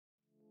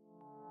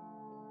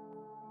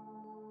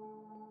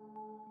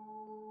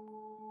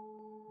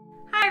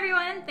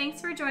everyone,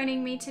 thanks for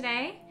joining me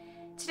today.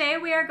 Today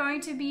we are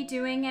going to be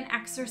doing an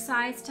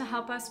exercise to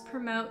help us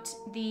promote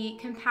the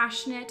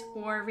compassionate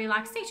or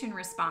relaxation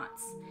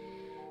response.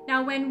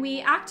 Now when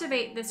we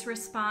activate this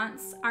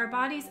response, our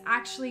bodies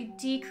actually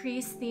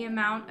decrease the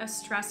amount of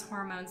stress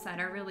hormones that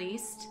are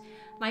released,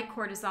 like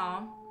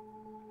cortisol,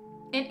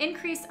 and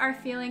increase our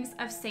feelings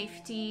of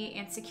safety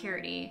and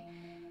security.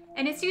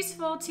 And it's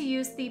useful to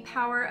use the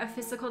power of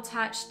physical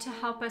touch to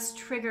help us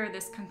trigger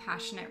this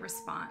compassionate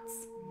response.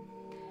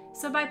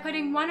 So by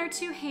putting one or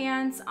two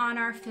hands on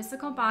our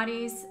physical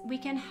bodies, we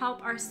can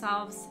help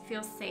ourselves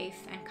feel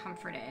safe and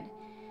comforted.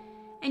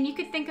 And you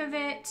could think of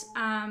it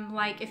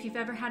like if you've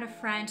ever had a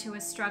friend who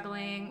was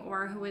struggling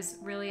or who was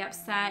really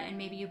upset, and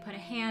maybe you put a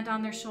hand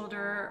on their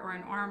shoulder or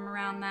an arm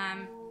around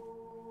them,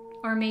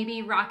 or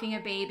maybe rocking a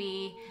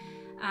baby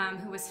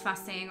who was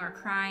fussing or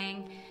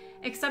crying,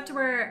 except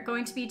we're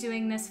going to be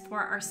doing this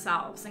for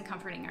ourselves and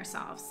comforting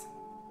ourselves.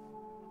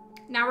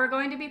 Now we're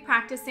going to be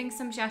practicing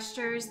some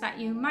gestures that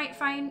you might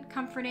find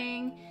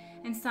comforting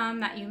and some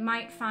that you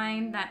might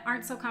find that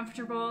aren't so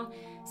comfortable.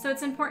 So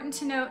it's important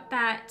to note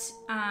that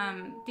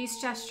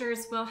these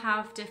gestures will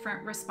have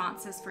different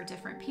responses for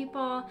different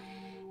people.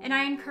 And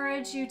I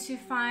encourage you to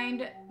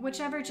find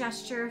whichever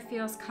gesture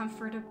feels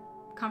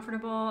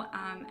comfortable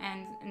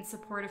and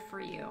supportive for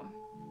you.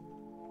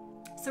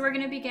 So we're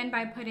going to begin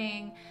by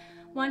putting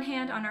one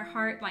hand on our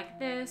heart like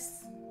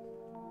this,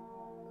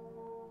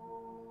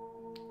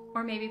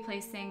 or maybe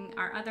placing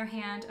our other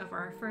hand over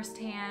our first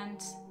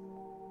hand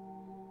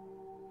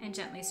and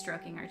gently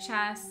stroking our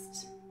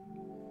chest.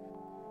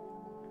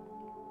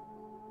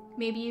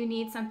 Maybe you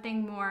need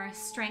something more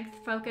strength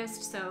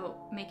focused, so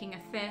making a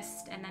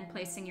fist and then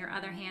placing your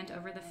other hand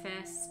over the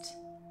fist.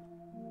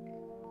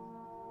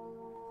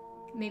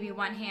 Maybe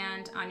one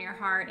hand on your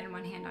heart and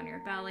one hand on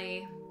your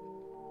belly,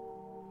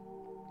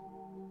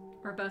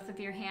 or both of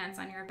your hands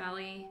on your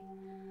belly.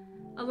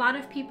 A lot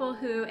of people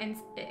who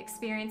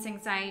experience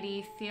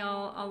anxiety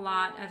feel a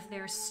lot of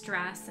their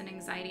stress and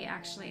anxiety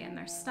actually in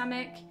their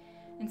stomach.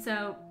 And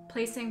so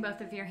placing both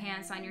of your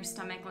hands on your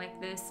stomach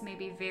like this may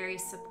be very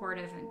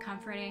supportive and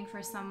comforting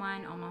for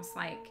someone, almost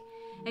like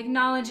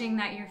acknowledging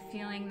that you're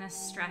feeling this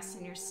stress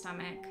in your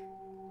stomach.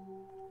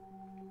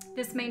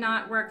 This may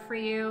not work for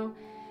you,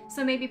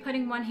 so maybe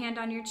putting one hand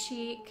on your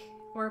cheek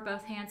or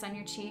both hands on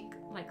your cheek,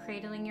 like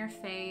cradling your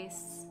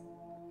face.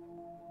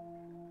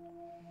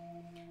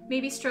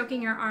 Maybe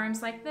stroking your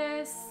arms like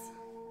this,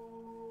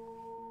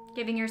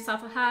 giving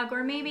yourself a hug,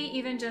 or maybe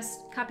even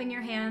just cupping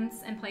your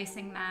hands and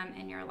placing them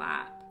in your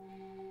lap.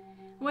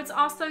 What's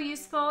also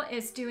useful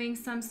is doing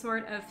some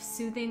sort of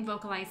soothing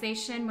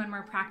vocalization when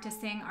we're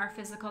practicing our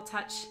physical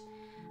touch.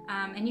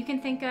 And you can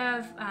think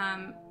of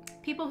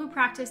people who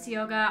practice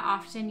yoga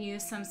often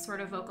use some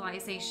sort of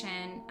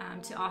vocalization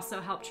to also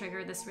help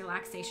trigger this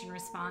relaxation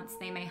response.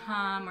 They may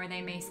hum or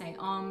they may say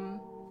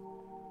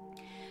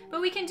But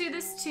we can do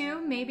this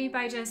too, maybe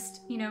by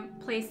just,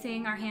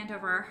 placing our hand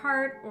over our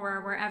heart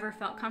or wherever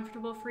felt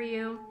comfortable for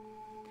you.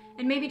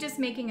 And maybe just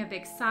making a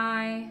big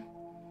sigh.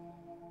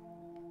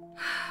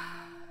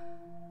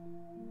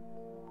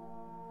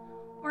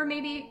 Or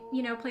maybe,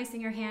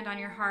 placing your hand on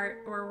your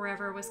heart or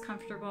wherever was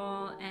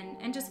comfortable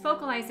and just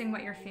vocalizing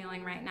what you're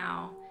feeling right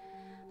now.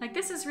 Like,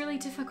 this is really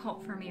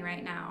difficult for me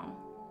right now.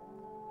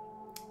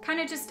 Kind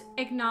of just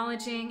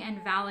acknowledging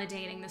and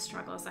validating the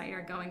struggles that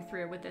you're going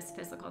through with this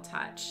physical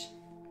touch.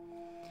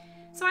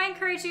 So I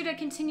encourage you to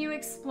continue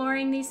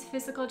exploring these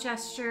physical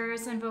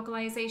gestures and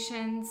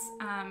vocalizations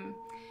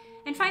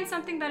and find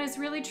something that is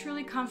really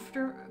truly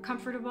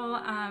comfortable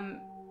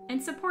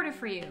and supportive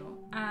for you,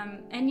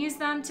 and use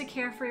them to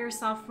care for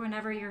yourself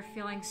whenever you're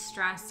feeling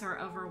stressed or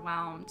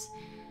overwhelmed.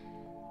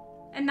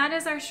 And that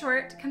is our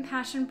short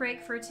compassion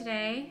break for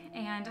today,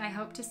 and I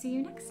hope to see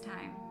you next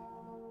time.